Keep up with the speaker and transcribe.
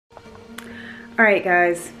Alright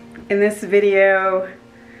guys, in this video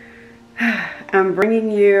I'm bringing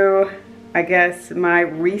you, I guess, my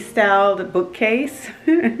restyled bookcase.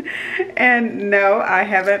 And no, I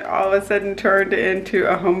haven't all of a sudden turned into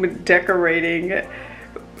a home decorating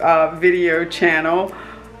video channel.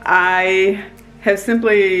 I have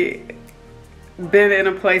simply been in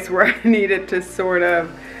a place where I needed to sort of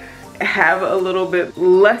have a little bit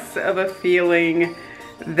less of a feeling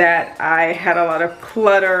that I had a lot of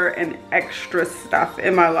clutter and extra stuff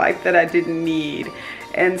in my life that I didn't need.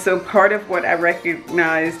 And so part of what I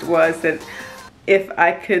recognized was that if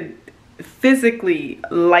I could physically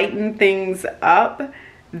lighten things up,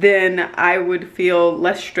 then I would feel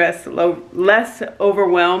less stressed, less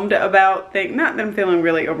overwhelmed about things. Not that I'm feeling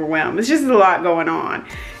really overwhelmed, it's just a lot going on.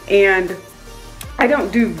 And I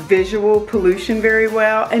don't do visual pollution very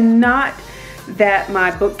well, and not that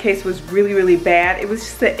my bookcase was really bad. It was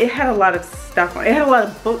just that it had a lot of stuff on it. It had a lot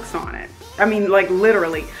of books on it. I mean, like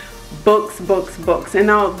literally books. And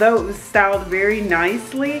although it was styled very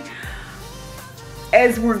nicely,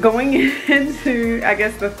 as we're going into, I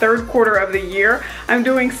guess, the third quarter of the year, I'm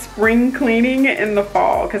doing spring cleaning in the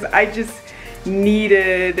fall because I just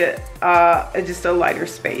needed just a lighter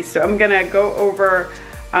space. So I'm gonna go over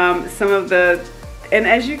some of the, and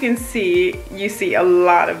as you can see, you see a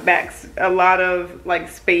lot of like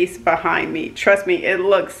space behind me. Trust me, it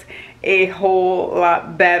looks a whole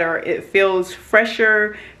lot better. It feels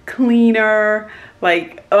fresher, cleaner,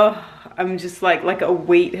 like, oh, I'm just like a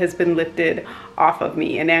weight has been lifted off of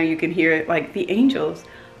me. And now you can hear it like the angels.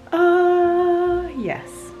 Yes,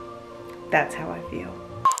 that's how I feel.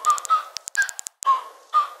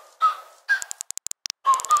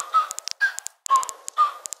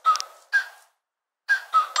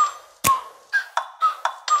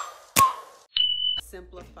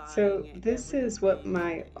 So this is what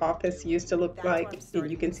my office used to look like,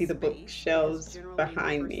 and you can see the bookshelves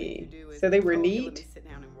behind me. So they were neat,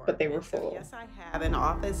 but they were full. Yes, I have an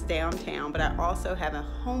office downtown, but I also have a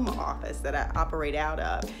home office that I operate out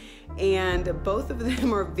of, and both of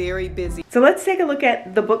them are very busy. So let's take a look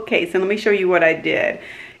at the bookcase, and let me show you what I did.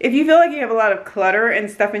 If you feel like you have a lot of clutter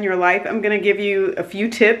and stuff in your life, I'm going to give you a few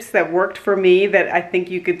tips that worked for me that I think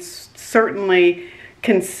you could certainly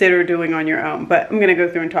consider doing on your own, but I'm gonna go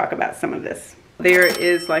through and talk about some of this. There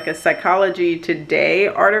is like a Psychology Today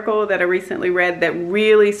article that I recently read that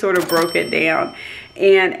really sort of broke it down,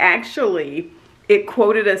 and actually it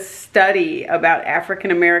quoted a study about African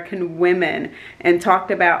American women and talked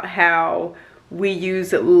about how we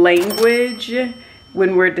use language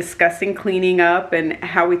when we're discussing cleaning up, and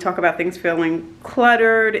how we talk about things feeling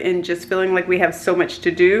cluttered and just feeling like we have so much to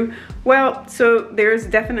do. Well, so there's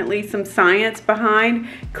definitely some science behind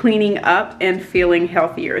cleaning up and feeling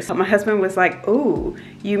healthier. So my husband was like, "Oh,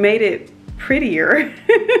 you made it prettier."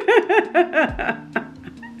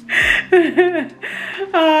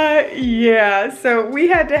 Yeah, so we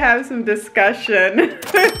had to have some discussion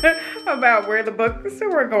about where the books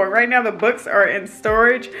were going. Right now the books are in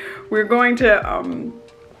storage. We're going to, I'm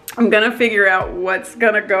gonna figure out what's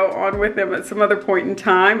gonna go on with them at some other point in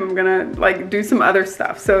time. I'm gonna like do some other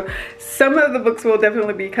stuff. So some of the books will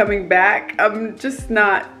definitely be coming back.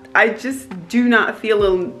 I just do not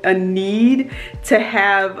feel a need to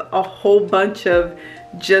have a whole bunch of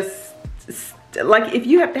just, like, if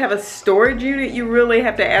you have to have a storage unit, you really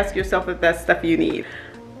have to ask yourself if that's stuff you need.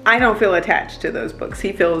 I don't feel attached to those books.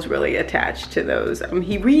 He feels really attached to those.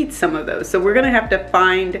 He reads some of those. So we're gonna have to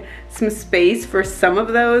find some space for some of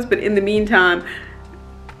those. But in the meantime,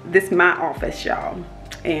 this is my office, y'all.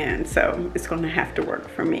 And so it's gonna have to work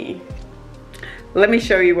for me. Let me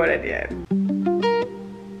show you what I did.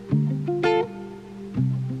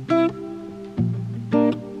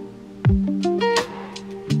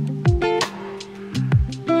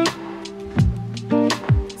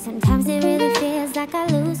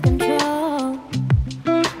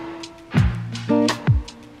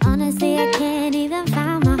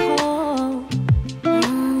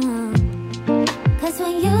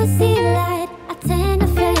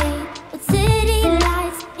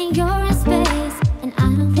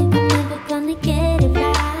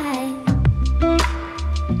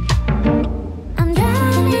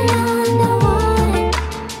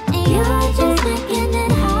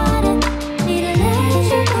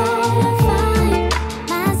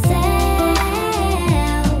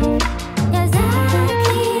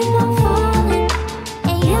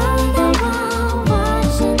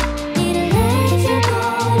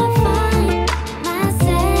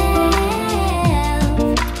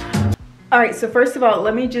 All right, so first of all,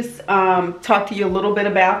 let me just talk to you a little bit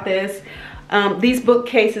about this. These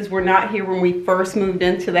bookcases were not here when we first moved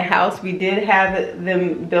into the house. We did have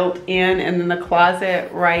them built in and then the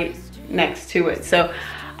closet right next to it. So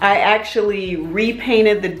I actually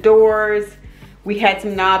repainted the doors. We had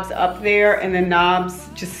some knobs up there and the knobs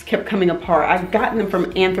just kept coming apart. I've gotten them from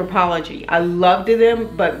Anthropologie. I loved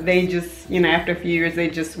them, but they just, you know, after a few years, they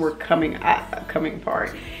just were coming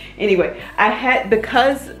apart. Anyway,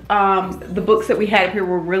 because the books that we had up here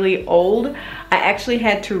were really old, I actually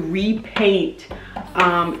had to repaint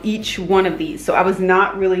each one of these. So I was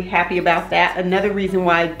not really happy about that. Another reason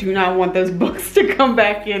why I do not want those books to come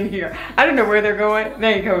back in here. I don't know where they're going.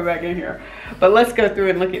 They ain't coming back in here. But let's go through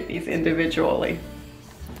and look at these individually.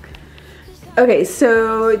 Okay,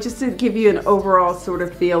 so just to give you an overall sort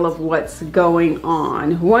of feel of what's going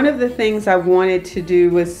on. One of the things I wanted to do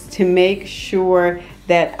was to make sure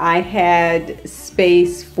that I had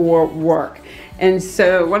space for work. And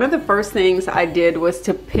so one of the first things I did was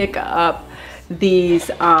to pick up these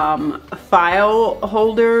file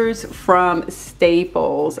holders from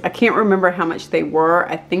Staples. I can't remember how much they were.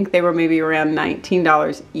 I think they were maybe around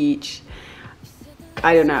 $19 each.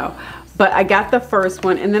 I don't know. But I got the first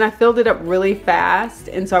one and then I filled it up really fast.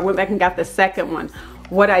 And so I went back and got the second one.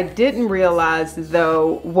 What I didn't realize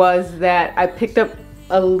though was that I picked up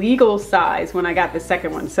a legal size when I got the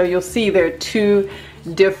second one. So you'll see there are two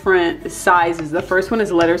different sizes. The first one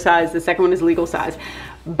is letter size, the second one is legal size.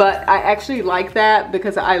 But I actually like that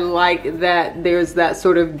because I like that there's that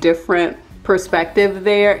sort of different perspective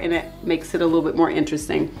there and it makes it a little bit more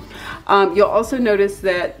interesting. You'll also notice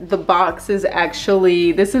that the box is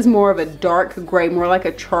actually, this is more of a dark gray, more like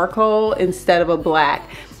a charcoal instead of a black.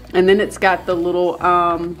 And then it's got the little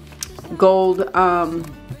gold,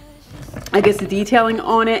 I guess, detailing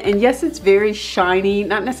on it. And yes, it's very shiny,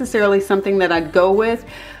 not necessarily something that I'd go with,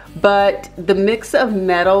 but the mix of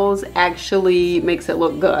metals actually makes it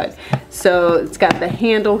look good. So it's got the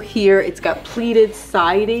handle here, it's got pleated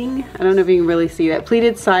siding. I don't know if you can really see that,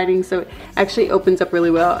 pleated siding, so it actually opens up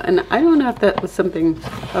really well. And I don't know if that was something,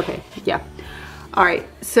 okay, yeah. All right,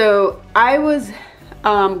 so I was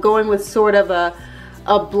going with sort of a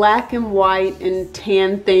black and white and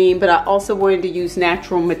tan theme, but I also wanted to use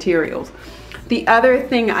natural materials. The other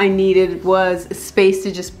thing I needed was space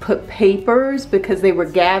to just put papers because they were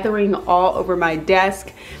gathering all over my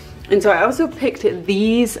desk. And so I also picked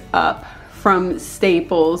these up from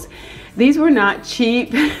Staples. These were not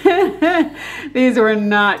cheap. These were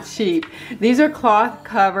not cheap. These are cloth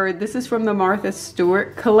covered. This is from the Martha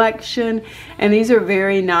Stewart collection. And these are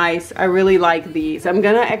very nice. I really like these. I'm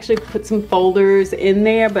gonna actually put some folders in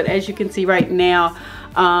there, but as you can see right now,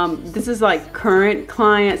 this is like current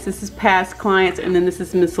clients, this is past clients, and then this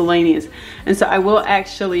is miscellaneous. And so I will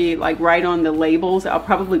actually like write on the labels. I'll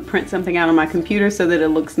probably print something out on my computer so that it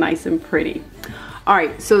looks nice and pretty. All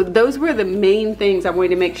right, so those were the main things I wanted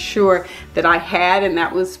to make sure that I had, and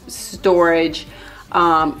that was storage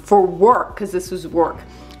for work, because this was work.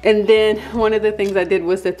 And then one of the things I did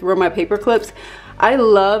was to throw my paper clips. I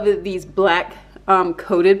love these black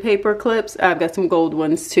coated paper clips. I've got some gold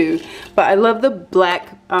ones too, but I love the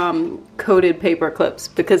black coated paper clips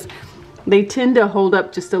because they tend to hold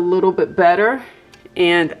up just a little bit better,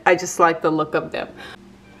 and I just like the look of them.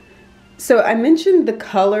 So I mentioned the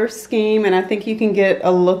color scheme, and I think you can get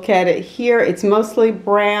a look at it here. It's mostly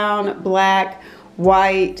brown, black,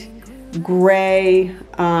 white, gray.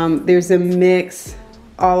 There's a mix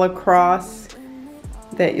all across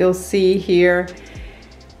that you'll see here.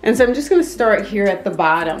 And so I'm just going to start here at the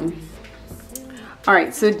bottom. All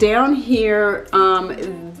right, so down here,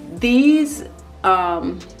 these,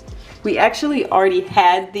 we actually already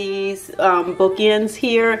had these bookends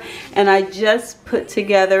here, and I just put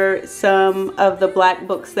together some of the black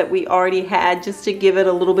books that we already had just to give it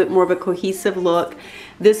a little bit more of a cohesive look.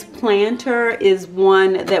 This planter is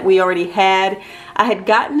one that we already had. I had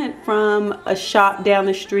gotten it from a shop down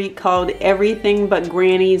the street called Everything But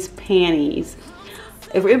Granny's Panties.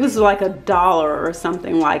 It was like $1 or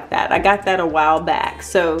something like that. I got that a while back.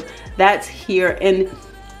 So that's here, and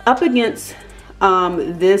up against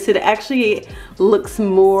this, it actually looks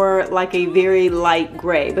more like a very light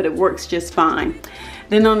gray, but it works just fine.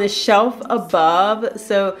 Then on the shelf above,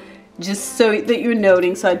 so just so that you're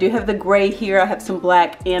noting, so I do have the gray here, I have some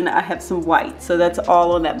black, and I have some white. So that's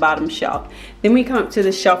all on that bottom shelf. Then we come up to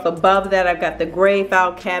the shelf above that. I've got the gray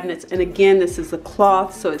file cabinets, and again, this is the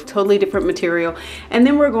cloth, so it's totally different material. And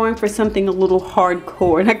then we're going for something a little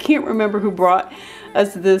hardcore, and I can't remember who brought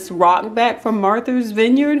us this rock back from Martha's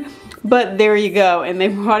Vineyard, but there you go, and they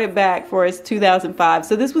brought it back for us 2005.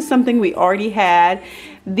 So this was something we already had.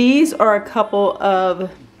 These are a couple of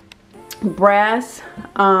brass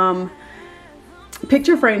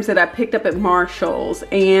picture frames that I picked up at Marshall's,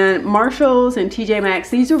 and Marshall's and TJ Maxx,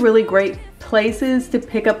 these are really great places to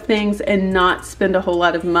pick up things and not spend a whole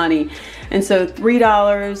lot of money. And so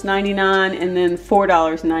 $3.99 and then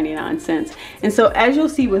 $4.99. And so as you'll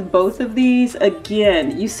see with both of these,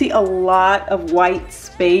 again, you see a lot of white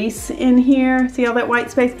space in here. See all that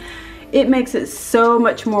white space? It makes it so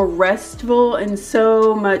much more restful and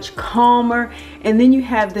so much calmer. And then you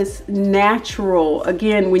have this natural,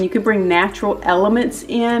 again, when you can bring natural elements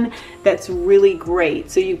in, that's really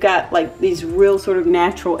great. So you've got like these real sort of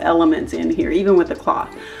natural elements in here, even with the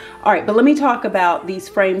cloth. All right, but let me talk about these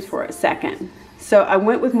frames for a second. So I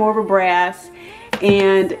went with more of a brass,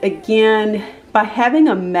 and again, by having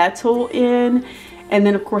a metal in, and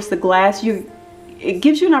then of course the glass, it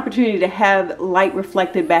gives you an opportunity to have light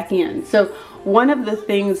reflected back in. So one of the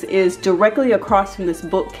things is directly across from this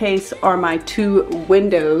bookcase are my two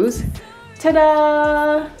windows.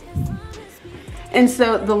 Ta-da! And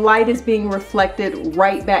so the light is being reflected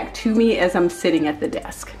right back to me as I'm sitting at the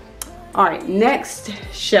desk. All right, next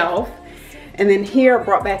shelf. And then here I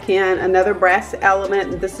brought back in another brass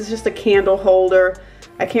element. This is just a candle holder.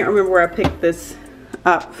 I can't remember where I picked this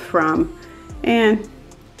up from. And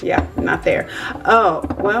yeah, not there. Oh,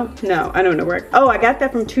 well, no, I don't know where. Oh, I got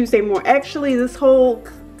that from Tuesday morning. Actually, this whole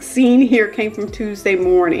scene here came from Tuesday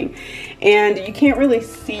morning. And you can't really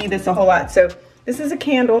see this a whole lot. So this is a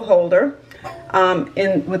candle holder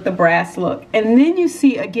with the brass look. And then you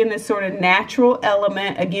see, again, this sort of natural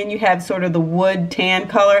element. Again, you have sort of the wood tan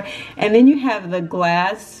color. And then you have the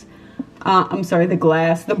glass.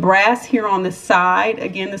 The brass here on the side.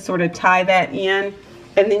 Again, to sort of tie that in.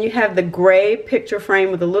 And then you have the gray picture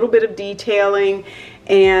frame with a little bit of detailing,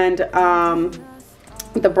 and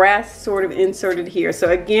the brass sort of inserted here. So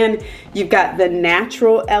again, you've got the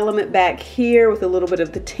natural element back here with a little bit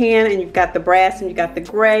of the tan, and you've got the brass and you've got the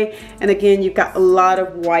gray. And again, you've got a lot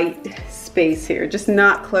of white space here, just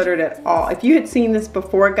not cluttered at all. If you had seen this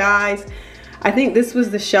before, guys, I think this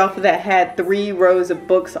was the shelf that had 3 rows of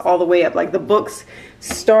books all the way up. Like the books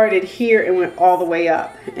started here and went all the way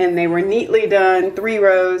up. And they were neatly done, 3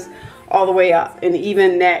 rows all the way up, and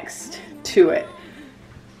even next to it.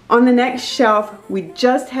 On the next shelf, we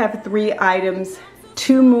just have 3 items,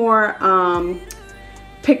 2 more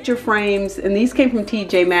picture frames, and these came from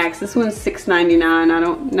TJ Maxx. This one's $6.99. I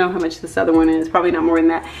don't know how much this other one is, probably not more than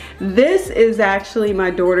that. This is actually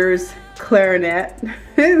my daughter's clarinet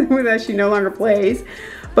that she no longer plays,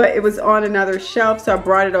 but it was on another shelf, so I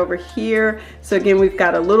brought it over here. So again, we've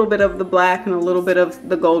got a little bit of the black and a little bit of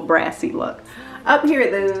the gold brassy look. Up here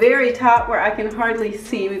at the very top where I can hardly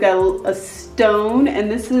see, we've got a stone,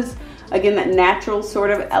 and this is again that natural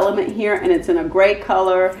sort of element here, and it's in a gray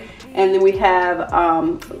color. And then we have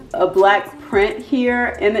a black print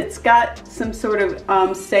here, and it's got some sort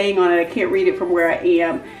of saying on it. I can't read it from where I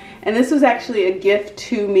am. And this was actually a gift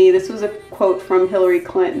to me. This was a quote from Hillary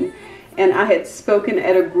Clinton. And I had spoken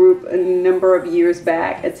at a group a number of years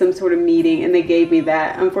back at some sort of meeting, and they gave me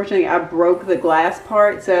that. Unfortunately, I broke the glass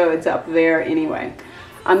part, so it's up there anyway.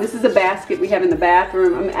 This is a basket we have in the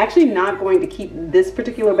bathroom. I'm actually not going to keep this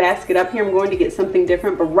particular basket up here. I'm going to get something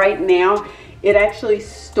different, but right now it actually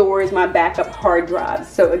stores my backup hard drives.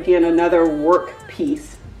 So again, another work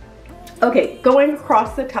piece. Okay, going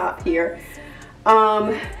across the top here.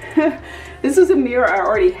 This was a mirror I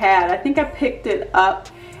already had. I think I picked it up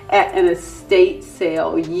at an estate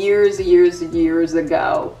sale years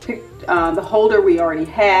ago. Picked the holder we already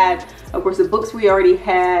had. Of course, the books we already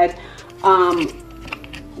had.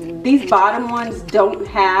 These bottom ones don't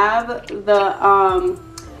have the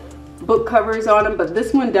book covers on them, but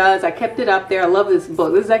this one does. I kept it up there. I love this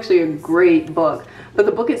book. This is actually a great book, but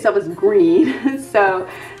the book itself is green, so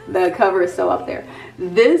the cover is still up there.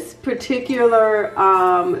 This particular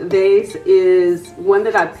vase is one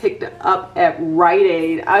that I picked up at Rite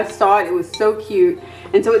Aid. I saw it, it was so cute,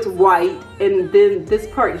 and so it's white, and then this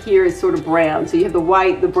part here is sort of brown. So you have the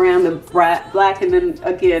white, the brown, the black, and then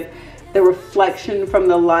again the reflection from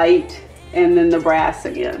the light, and then the brass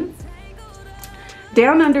again.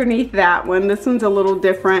 Down underneath that one, this one's a little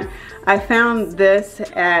different. I found this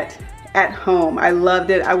at home. I loved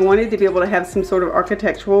it. I wanted to be able to have some sort of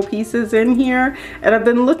architectural pieces in here, and I've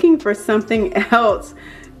been looking for something else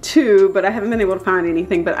too, but I haven't been able to find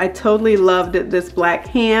anything. But I totally loved it, this black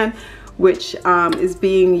hand, which is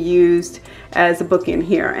being used as a book in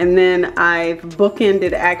here. And then I've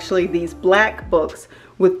bookended actually these black books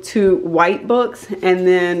with 2 white books, and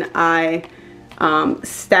then I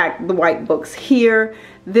stacked the white books here.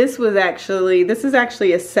 This is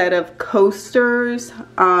actually a set of coasters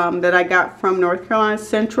that I got from North Carolina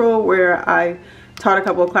Central, where I taught a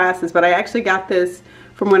couple of classes, but I actually got this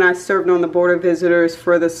from when I served on the Board of Visitors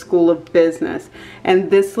for the School of Business.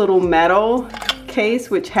 And this little metal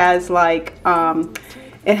case, which has like,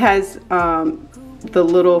 it has the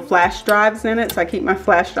little flash drives in it, so I keep my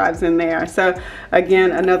flash drives in there. So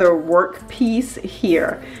again, another work piece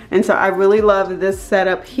here. And so I really love this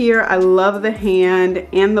setup here. I love the hand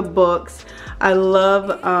and the books. I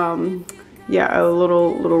love yeah,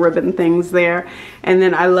 little ribbon things there. And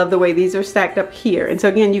then I love the way these are stacked up here. And so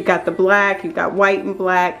again, you've got the black, you've got white and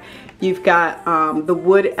black, you've got the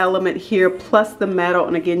wood element here plus the metal,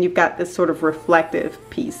 and again you've got this sort of reflective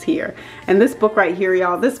piece here. And this book right here,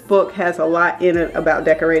 y'all, this book has a lot in it about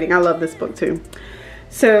decorating. I love this book too.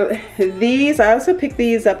 So these, I also picked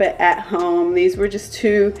these up at Home. These were just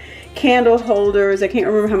 2 candle holders. I can't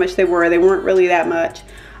remember how much they were. They weren't really that much.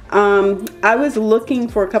 I was looking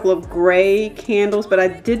for a couple of gray candles, but I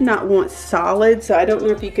did not want solid, so I don't know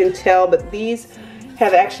if you can tell, but these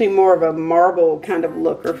have actually more of a marble kind of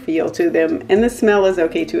look or feel to them, and the smell is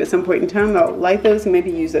okay too. At some point in time I'll light those and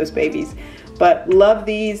maybe use those babies. But love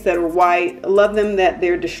these that are white. Love them that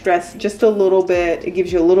they're distressed just a little bit. It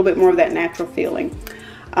gives you a little bit more of that natural feeling.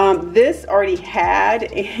 This already had,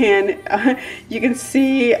 and you can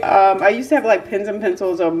see I used to have like pens and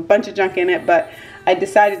pencils, a bunch of junk in it, but I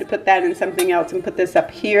decided to put that in something else and put this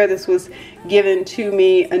up here. This was given to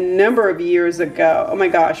me a number of years ago. Oh my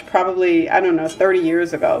gosh, probably, I don't know, 30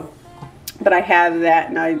 years ago. But I have that,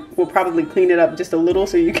 and I will probably clean it up just a little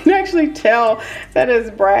so you can actually tell that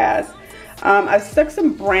it's brass. I've stuck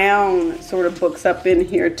some brown sort of books up in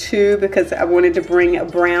here too, because I wanted to bring a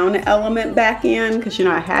brown element back in, because you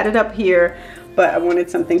know I had it up here, but I wanted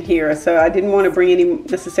something here. So I didn't want to bring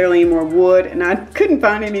necessarily any more wood, and I couldn't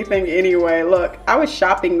find anything anyway. Look, I was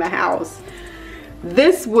shopping the house.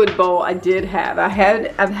 This wood bowl I did have. I've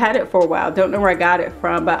had it for a while. Don't know where I got it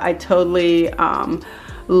from, but I totally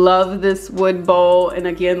love this wood bowl. And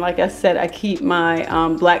again, like I said, I keep my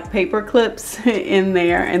black paper clips in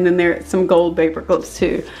there, and then there's some gold paper clips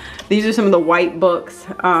too. These are some of the white books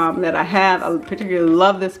that I have. I particularly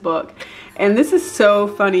love this book. And this is so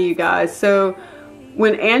funny, you guys. So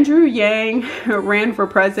when Andrew Yang ran for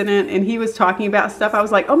president and he was talking about stuff, I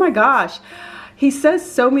was like, oh my gosh, he says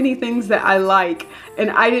so many things that I like. And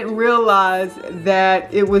I didn't realize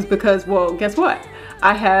that it was because, well, guess what?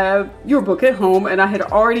 I have your book at home, and I had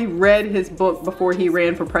already read his book before he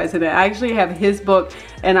ran for president. I actually have his book,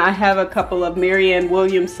 and I have a couple of Marianne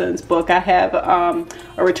Williamson's book. I have A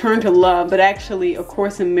Return to Love, but actually A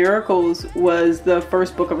Course in Miracles was the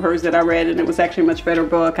first book of hers that I read, and it was actually a much better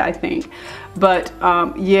book, I think. But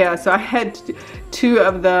yeah, so I had 2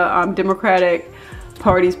 of the Democratic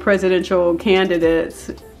Party's presidential candidates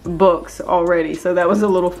books already, so that was a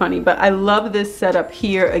little funny. But I love this setup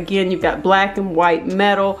here. Again, you've got black and white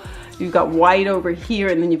metal, you've got white over here,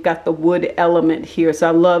 and then you've got the wood element here. So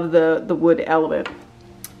I love the wood element.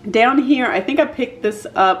 Down here, I think I picked this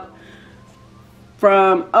up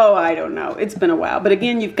from, oh, I don't know, it's been a while, but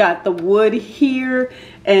again, you've got the wood here,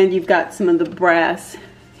 and you've got some of the brass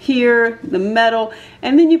here, the metal,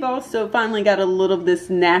 and then you've also finally got a little of this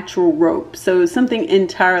natural rope, so something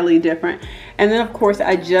entirely different. And then of course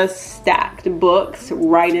I just stacked books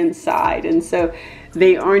right inside, and so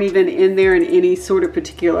they aren't even in there in any sort of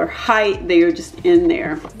particular height, they are just in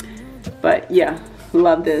there. But yeah,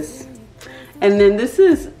 love this. And then this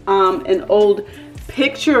is an old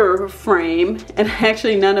picture frame, and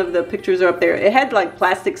actually none of the pictures are up there. It had like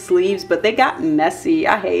plastic sleeves, but they got messy.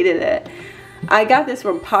 I hated it. I got this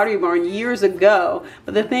from Pottery Barn years ago,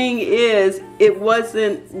 but the thing is, it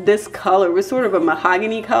wasn't this color. It was sort of a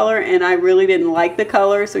mahogany color, and I really didn't like the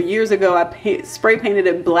color. So years ago, I spray painted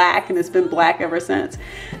it black, and it's been black ever since.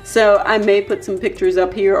 So I may put some pictures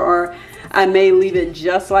up here, or I may leave it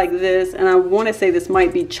just like this. And I want to say this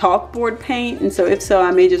might be chalkboard paint, and so if so,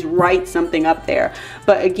 I may just write something up there.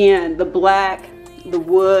 But again, the black, the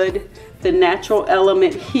wood, the natural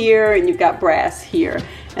element here, and you've got brass here.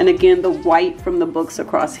 And again, the white from the books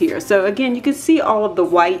across here. So again, you can see all of the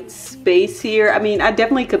white space here. I mean, I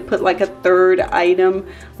definitely could put like a third item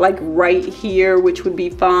like right here, which would be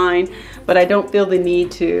fine, but I don't feel the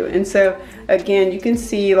need to. And so again, you can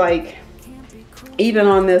see like, even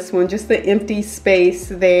on this one, just the empty space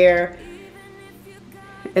there.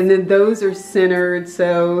 And then those are centered,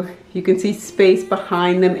 so you can see space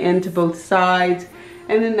behind them and to both sides.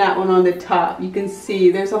 And then that one on the top, you can see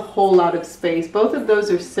there's a whole lot of space. Both of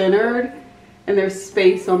those are centered, and there's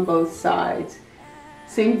space on both sides.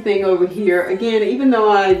 Same thing over here. Again, even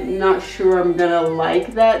though I'm not sure I'm gonna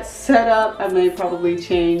like that setup, I may probably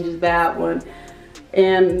change that one.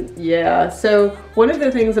 And yeah, so one of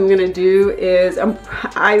the things I'm gonna do is,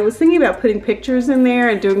 I was thinking about putting pictures in there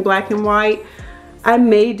and doing black and white, I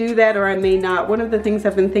may do that or I may not. One of the things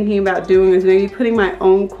I've been thinking about doing is maybe putting my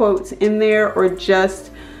own quotes in there, or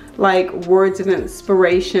just like words of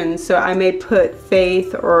inspiration. So I may put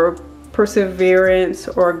faith or perseverance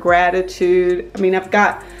or gratitude. I mean, I've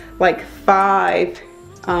got like 5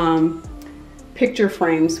 picture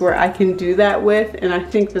frames where I can do that with, and I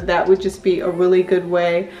think that that would just be a really good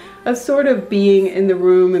way of sort of being in the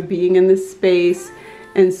room and being in the space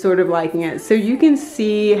and sort of liking it. So you can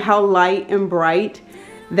see how light and bright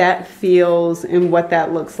that feels and what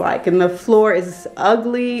that looks like. And the floor is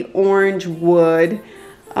ugly orange wood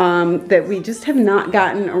that we just have not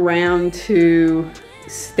gotten around to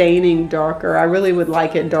staining darker. I really would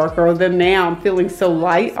like it darker, although now I'm feeling so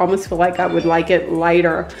light, almost feel like I would like it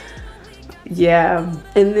lighter. Yeah.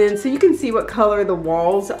 And then so you can see what color the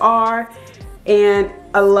walls are, and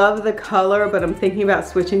I love the color, but I'm thinking about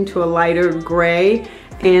switching to a lighter gray,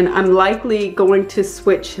 and I'm likely going to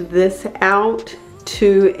switch this out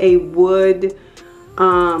to a wood,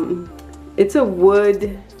 it's a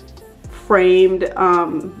wood framed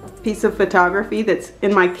piece of photography that's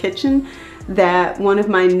in my kitchen that one of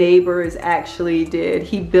my neighbors actually did.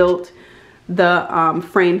 He built the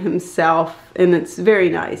frame himself, and it's very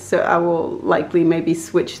nice, so I will likely maybe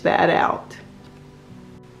switch that out.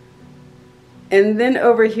 And then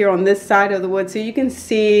over here on this side of the wood, so you can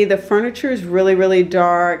see the furniture is really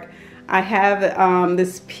dark. I have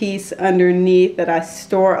this piece underneath that I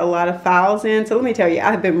store a lot of files in. So let me tell you,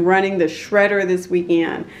 I've been running the shredder this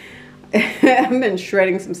weekend. I've been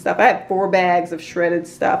shredding some stuff. I have 4 bags of shredded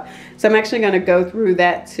stuff. So I'm actually going to go through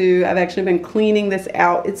that too. I've actually been cleaning this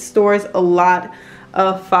out. It stores a lot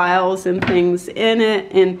of files and things in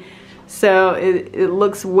it, and so it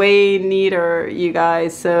looks way neater, you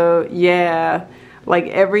guys. So yeah, like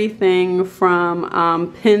everything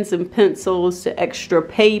from pens and pencils to extra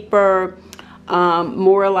paper,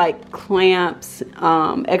 more like clamps,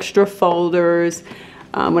 extra folders.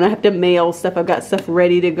 When I have to mail stuff, I've got stuff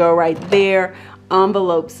ready to go right there.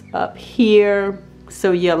 Envelopes up here.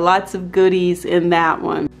 So yeah, lots of goodies in that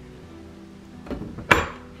one.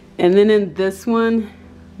 And then in this one,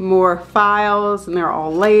 more files, and they're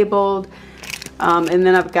all labeled. And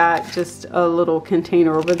then I've got just a little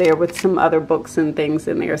container over there with some other books and things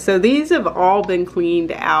in there. So these have all been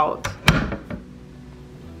cleaned out.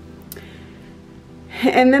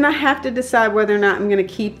 And then I have to decide whether or not I'm going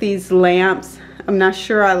to keep these lamps. I'm not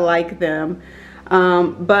sure I like them.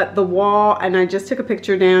 But the wall, and I just took a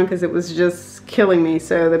picture down because it was just killing me.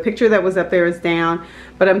 So the picture that was up there is down.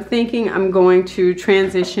 But I'm thinking I'm going to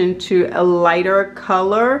transition to a lighter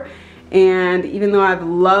color. And even though I've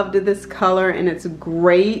loved this color and it's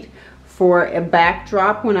great for a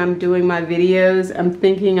backdrop when I'm doing my videos, I'm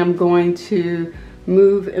thinking I'm going to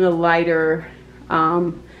move in a lighter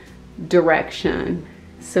direction.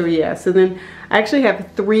 So yeah, so then I actually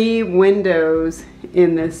have 3 windows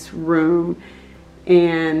in this room,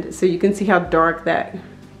 and so you can see how dark that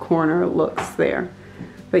corner looks there.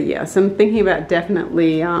 But yeah, so I'm thinking about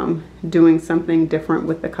definitely doing something different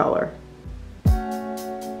with the color.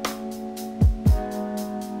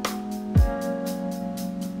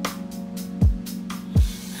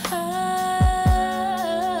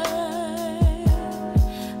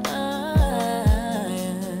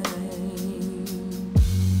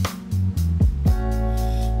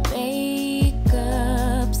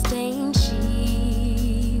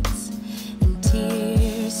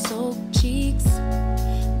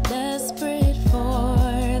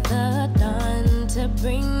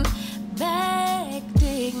 Bring back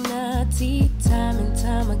dignity. Time and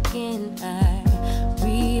time again I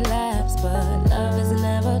relapse, but love has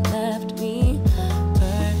never left me.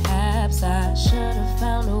 Perhaps I should have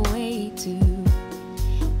found a way to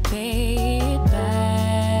pay it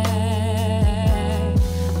back.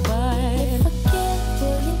 But forget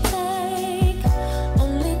will you take?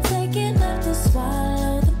 Only take enough to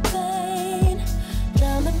swallow the pain.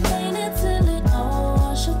 Drown the pain until it all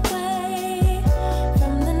wash away.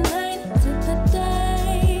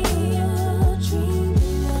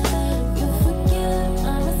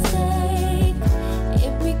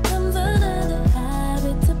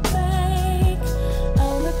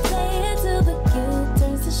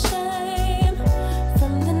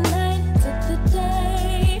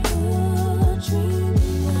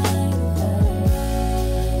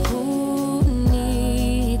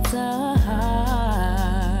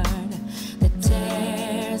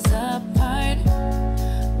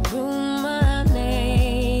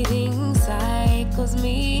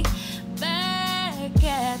 Me back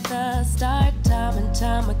at the start, time and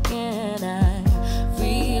time again I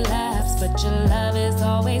relapse, but your love is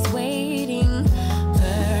always waiting.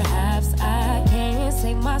 Perhaps I can't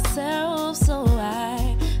save myself, so I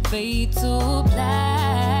fade to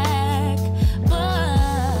black.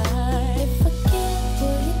 But if I give,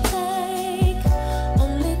 will you take?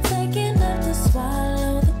 Only take enough to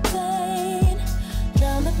swallow the pain.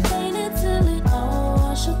 Drown the pain until it all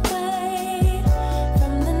wash away.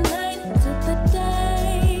 From the night to the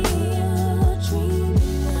day, you dream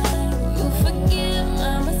like you forgive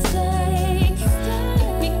my mistake.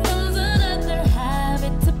 It becomes another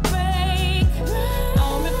habit to break.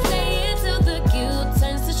 I'll replay it till the guilt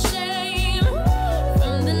turns to shame.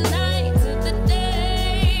 From the night to the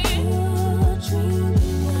day, you dream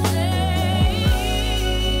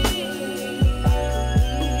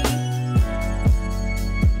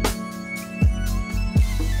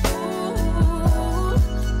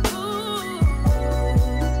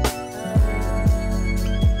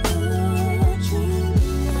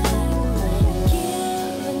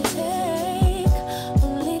give and take,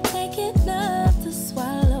 only take enough to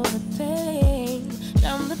swallow the pain.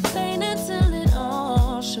 Drown the pain until it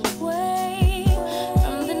all wash away.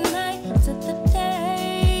 From the night to the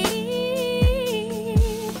day,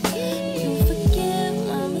 you forgive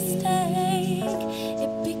my mistake.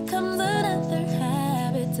 It becomes another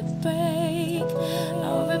habit to break.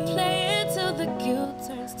 I'll replay it till the guilt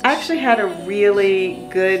turns to I actually had a really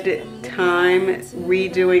good time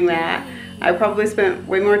redoing that. I probably spent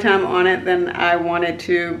way more time on it than I wanted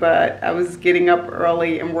to, but I was getting up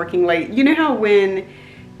early and working late. You know how when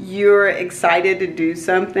you're excited to do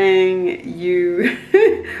something, you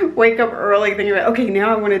wake up early thinking about, okay, now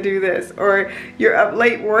I want to do this, or you're up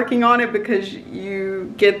late working on it because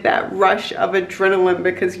you get that rush of adrenaline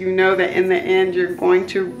because you know that in the end you're going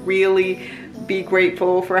to really be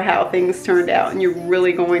grateful for how things turned out and you're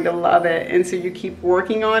really going to love it. And so you keep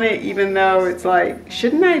working on it even though it's like,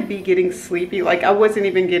 shouldn't I be getting sleepy? Like I wasn't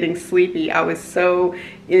even getting sleepy. I was so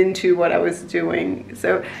into what I was doing.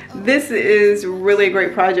 So this is really a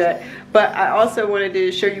great project. But I also wanted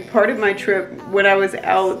to show you part of my trip when I was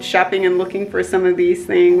out shopping and looking for some of these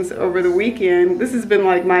things over the weekend. This has been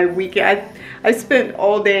like my weekend. I spent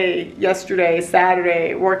all day yesterday,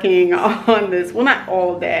 Saturday, working on this. Well, not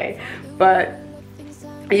all day, but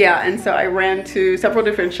yeah, and so I ran to several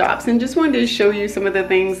different shops and just wanted to show you some of the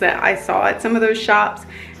things that I saw at some of those shops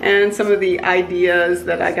and some of the ideas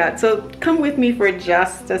that I got. So come with me for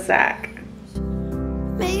just a sec.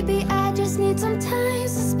 maybe I just need some time,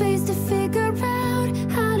 some space to figure out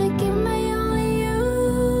how to give my only you.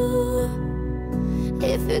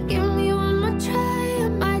 If you give me one more try, I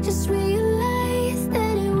might just realize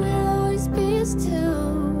that it will always be us two.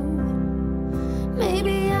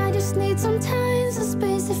 Maybe I just need some time, some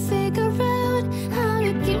space to figure out how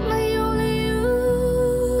to give my only you.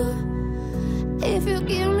 If you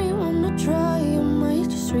give me one more try, I might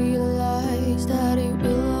just realize that it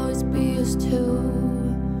will always be us two.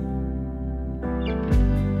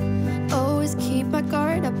 Always keep my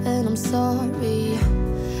guard up and I'm sorry.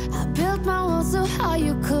 I built my walls so high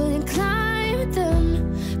you couldn't climb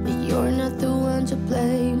them. But you're not the one to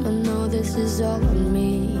blame, I know this is all on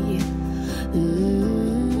me.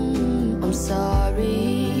 I'm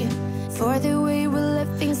sorry for the way we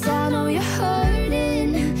left things. I know you're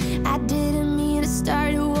hurting. I didn't mean to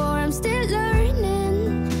start a war, I'm still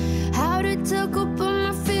learning how to talk about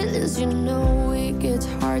my feelings. You know it gets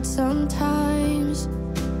hard sometimes.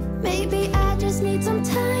 Maybe I just need some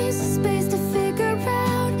time, some space to figure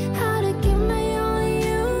out how to give my only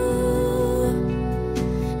you.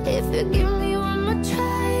 If you give me one more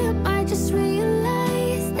try, I might just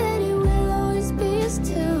realize that it will always be us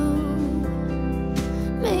two.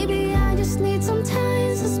 Maybe I just need some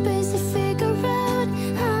time, some space to figure out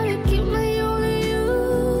how to give my only you.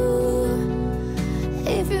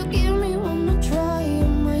 If you give me one more try, I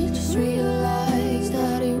might just realize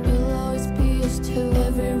that it will always be us two.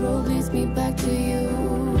 Every road leads me back to you.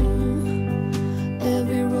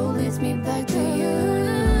 Every road leads me back to you.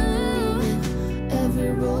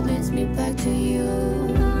 Every road leads me back to you.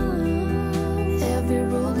 Every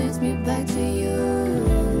road leads me back to you.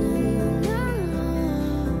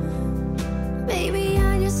 Maybe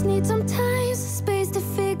I just need some time, some space to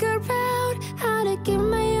figure out how to give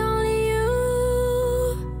my only you.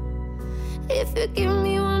 If you give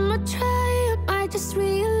me one more try, I might just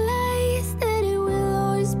realize that it will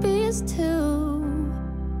always be us two.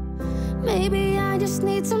 Maybe I just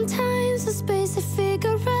need some time, some space to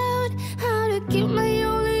figure out how to give my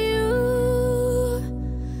only you.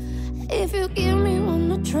 If you give me one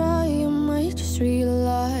more try, I might just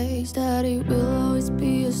realize that it will always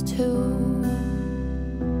be us two.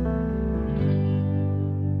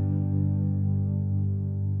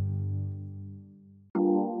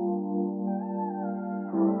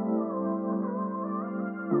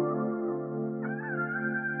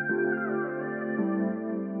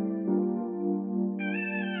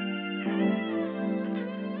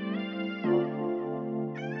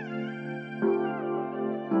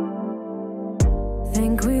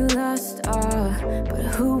 Think we lost all, but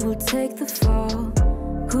who will take the fall?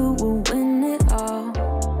 Who will win it all?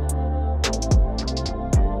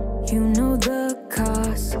 You know the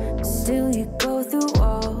cost, still you go through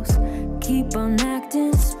walls. Keep on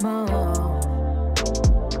acting small.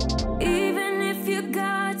 Even if you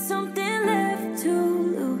got something left to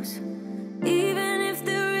lose, even if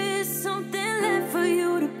there is something left for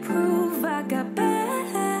you to prove, I got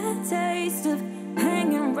bad taste of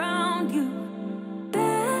hanging around you.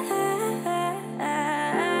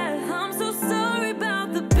 I'm so sorry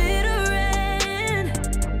about the bitter end.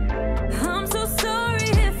 I'm so sorry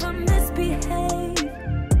if I misbehaved.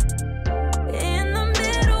 In the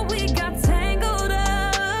middle we got tangled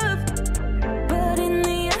up, but in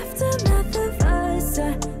the aftermath of us,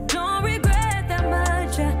 I don't regret that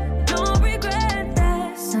much. I don't regret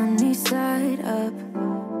that. Sunny side up,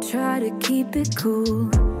 try to keep it cool,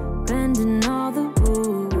 bending all the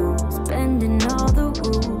rules, bending all the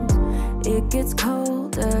rules. It gets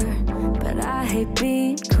colder, but I hate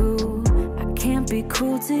being cool. I can't be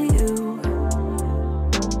cruel to you.